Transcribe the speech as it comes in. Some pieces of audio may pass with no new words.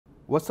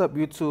What's up,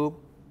 YouTube?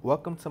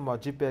 Welcome to my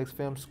GPX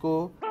Film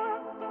School.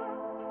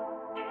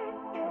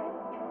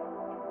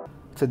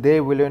 Today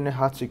we're learning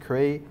how to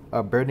create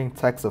a burning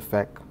text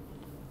effect.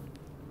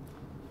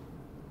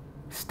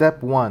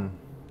 Step 1.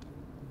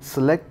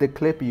 Select the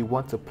clip you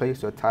want to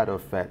place your title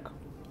effect.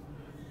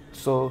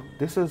 So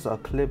this is a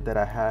clip that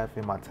I have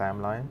in my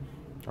timeline,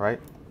 right?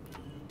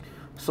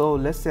 So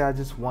let's say I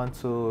just want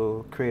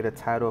to create a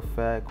title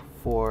effect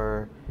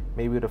for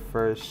maybe the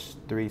first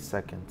 3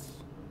 seconds,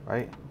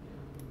 right?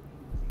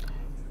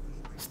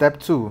 Step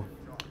 2.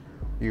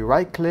 You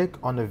right click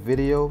on the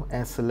video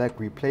and select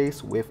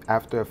replace with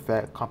After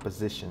Effects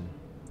composition.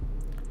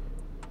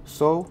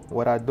 So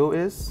what I do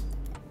is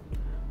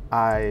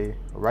I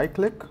right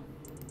click,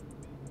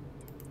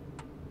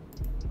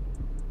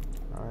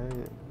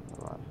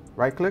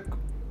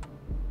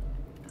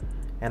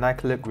 and I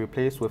click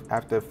replace with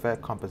After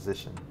Effects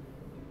composition.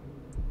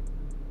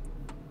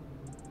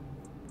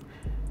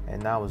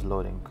 And now it's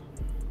loading.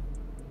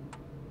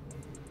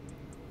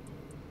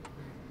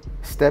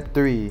 Step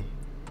 3.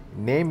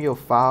 Name your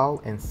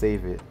file and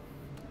save it.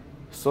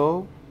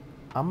 So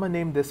I'm gonna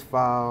name this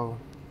file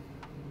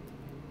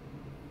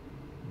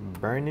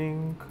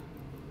Burning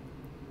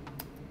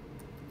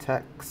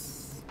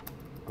Text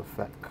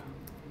Effect.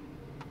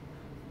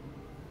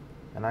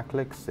 And I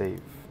click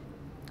save.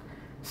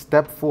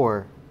 Step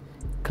 4.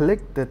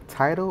 Click the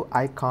title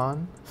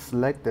icon,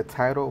 select the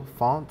title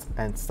font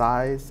and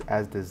size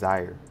as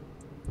desired.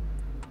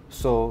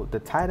 So the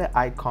title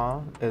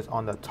icon is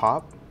on the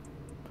top,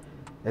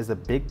 is a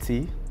big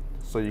T.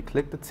 So you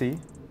click the T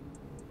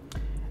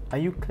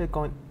and you click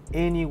on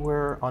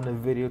anywhere on the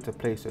video to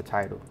place your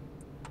title.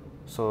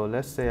 So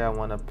let's say I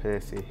want to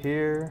place it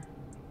here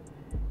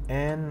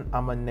and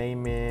I'm gonna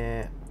name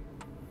it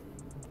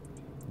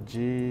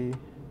GPX,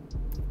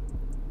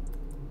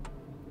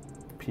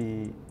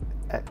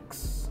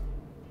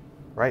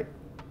 right?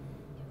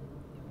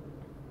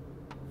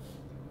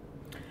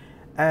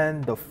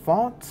 And the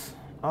font,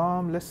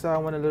 let's say I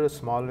want a little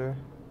smaller.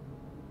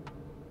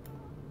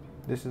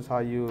 This is how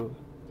you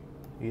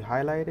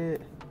highlight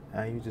it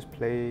and you just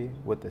play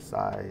with the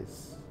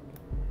size.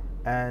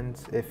 And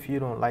if you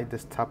don't like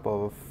this type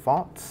of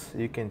font,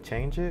 you can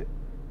change it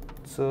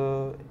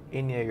to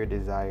any of your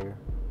desire.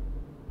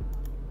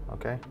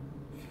 Okay.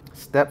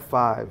 Step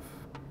 5.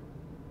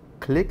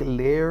 Click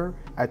layer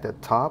at the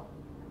top,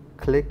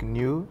 click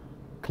new,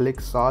 click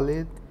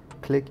solid,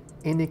 click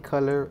any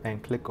color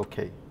and click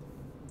OK.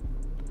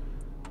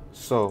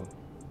 So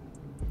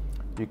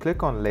you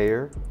click on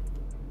layer,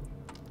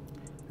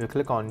 you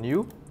click on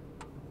new,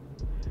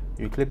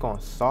 you click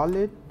on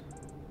solid,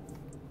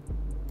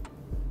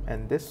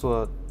 and this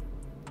will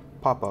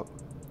pop up.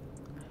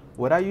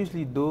 What I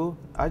usually do,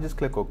 I just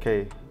click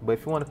OK. But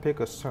if you want to pick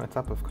a certain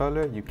type of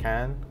color, you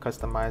can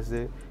customize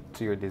it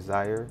to your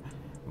desire.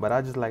 But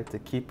I just like to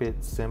keep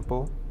it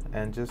simple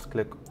and just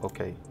click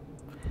OK.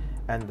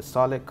 And the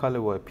solid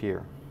color will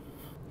appear.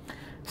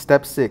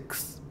 Step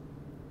 6.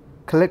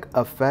 Click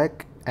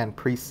Effect and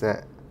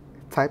Preset.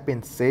 Type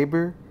in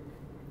SABER.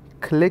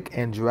 Click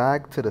and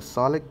drag to the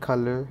solid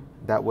color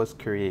that was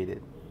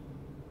created.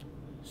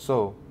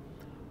 So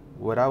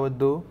what I would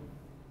do,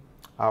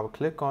 I would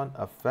click on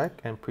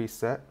Effect and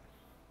Preset.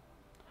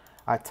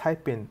 I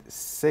type in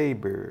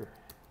SABER.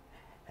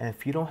 And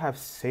if you don't have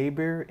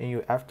SABER in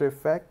your After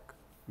Effects,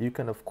 you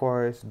can of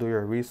course do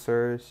your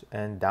research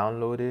and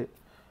download it,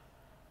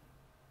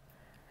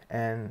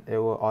 and it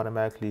will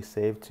automatically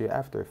save to your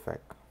After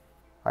Effects.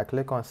 I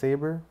click on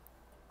SABER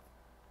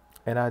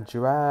and I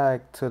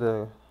drag to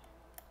the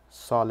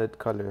solid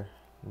color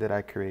that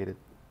I created.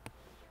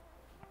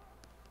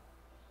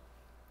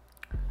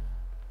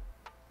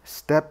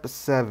 Step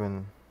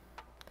 7.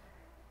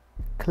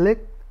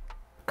 Click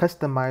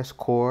Customize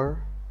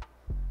Core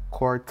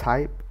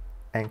Type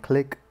and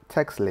click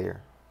Text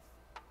Layer.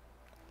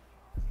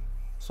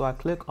 So I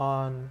click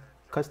on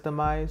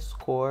Customize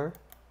Core.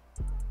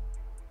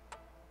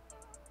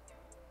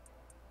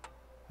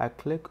 I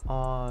click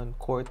on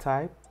Core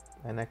Type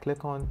and I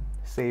click on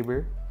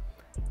SABER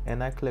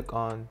and I click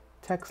on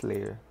Text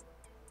Layer.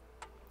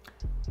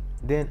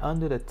 Then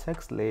under the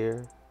text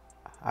layer,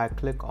 I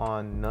click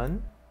on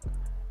None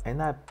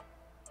and I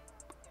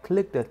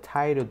click the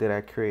title that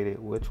I created,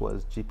 which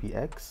was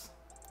GPX.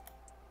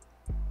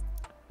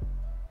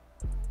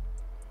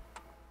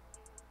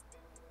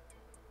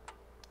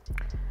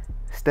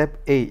 Step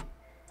 8.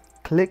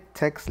 Click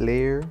text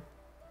layer,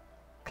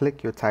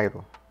 click your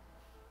title.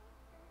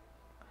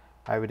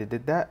 I already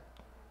did that.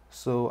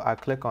 So I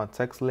click on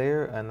text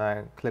layer and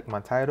I click my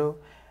title,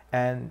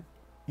 and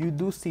you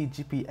do see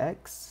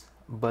GPX,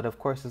 but of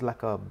course it's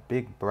like a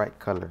big bright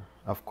color.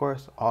 Of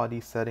course, all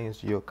these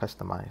settings you'll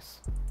customize.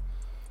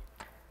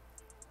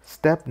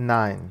 Step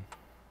 9.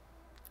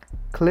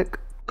 Click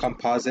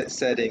Composite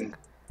setting.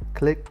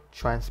 Click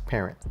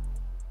transparent.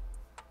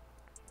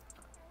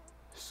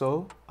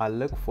 So I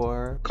look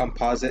for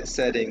Composite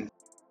setting.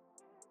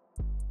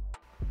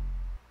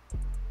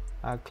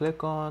 I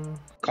click on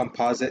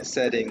Composite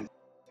setting.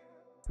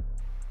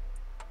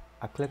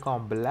 I click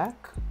on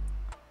black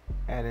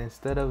and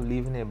instead of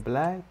leaving it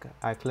black,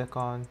 I click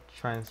on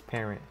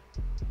transparent.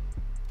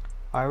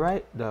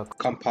 Alright, the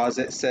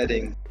composite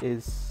setting,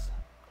 is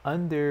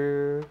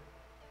under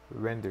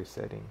render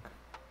setting.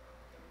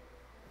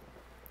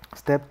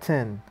 Step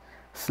 10,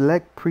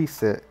 select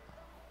preset.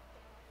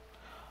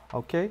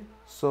 Okay,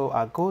 so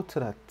I go to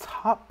the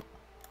top,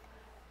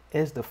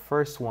 is the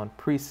first one,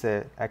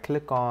 preset. I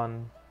click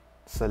on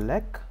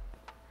select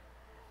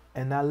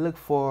and I look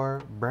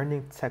for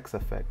burning text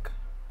effect.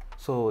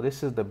 So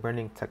this is the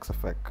burning text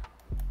effect.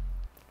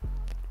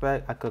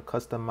 But I could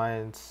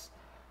customize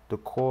the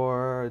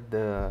core,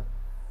 the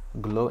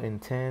glow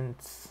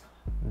intense,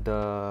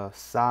 the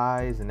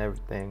size and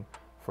everything.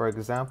 For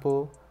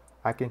example,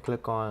 I can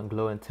click on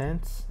glow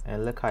intense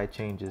and look how it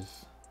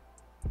changes.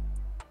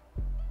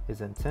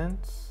 It's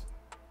intense,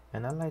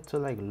 and I like to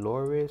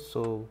lower it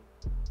so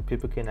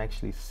people can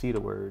actually see the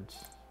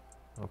words.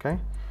 Okay,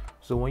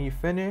 so when you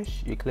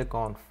finish, you click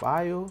on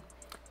file,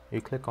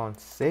 you click on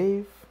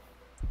save,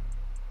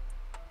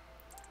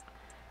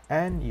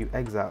 and you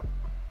exit.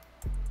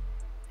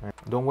 Right.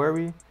 Don't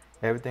worry,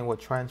 everything will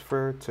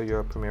transfer to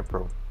your Premiere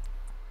Pro.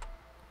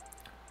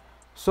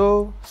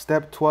 So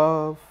step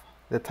 12,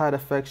 the title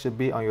effect should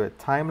be on your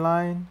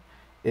timeline.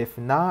 If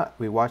not,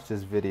 we watch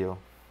this video.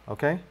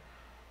 Okay,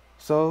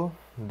 so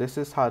this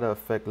is how the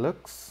effect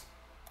looks.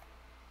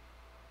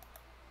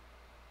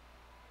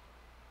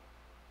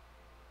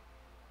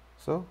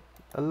 So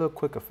a little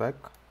quick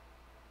effect.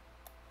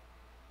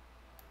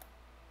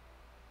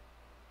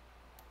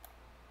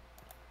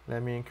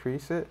 Let me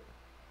increase it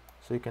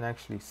so you can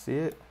actually see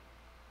it.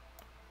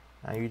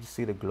 And you just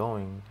see the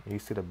glowing, you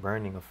see the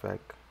burning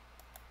effect,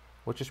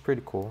 which is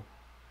pretty cool.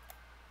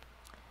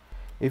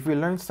 If you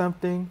learned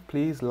something,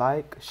 please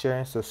like, share,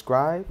 and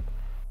subscribe.